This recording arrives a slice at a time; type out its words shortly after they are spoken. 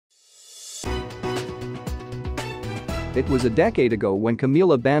It was a decade ago when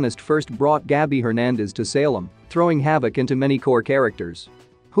Camila Banus first brought Gabi Hernandez to Salem, throwing havoc into many core characters.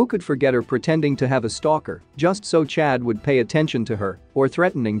 Who could forget her pretending to have a stalker just so Chad would pay attention to her, or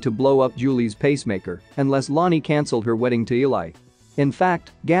threatening to blow up Julie's pacemaker unless Lonnie cancelled her wedding to Eli? In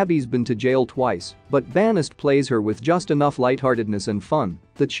fact, Gabi's been to jail twice, but Banus plays her with just enough lightheartedness and fun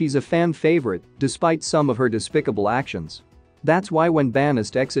that she's a fan favorite despite some of her despicable actions. That's why when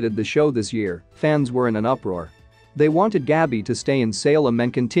Banus exited the show this year, fans were in an uproar. They wanted Gabi to stay in Salem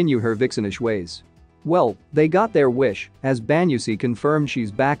and continue her vixenish ways. Well, they got their wish, as Banus confirmed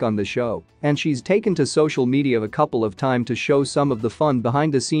she's back on the show, and she's taken to social media a couple of times to show some of the fun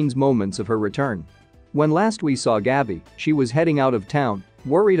behind-the-scenes moments of her return. When last we saw Gabi, she was heading out of town,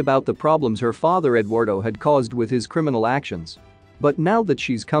 worried about the problems her father Eduardo had caused with his criminal actions. But now that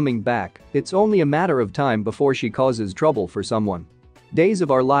she's coming back, it's only a matter of time before she causes trouble for someone. Days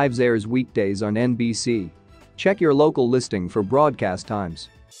of Our Lives airs weekdays on NBC. Check your local listing for broadcast times.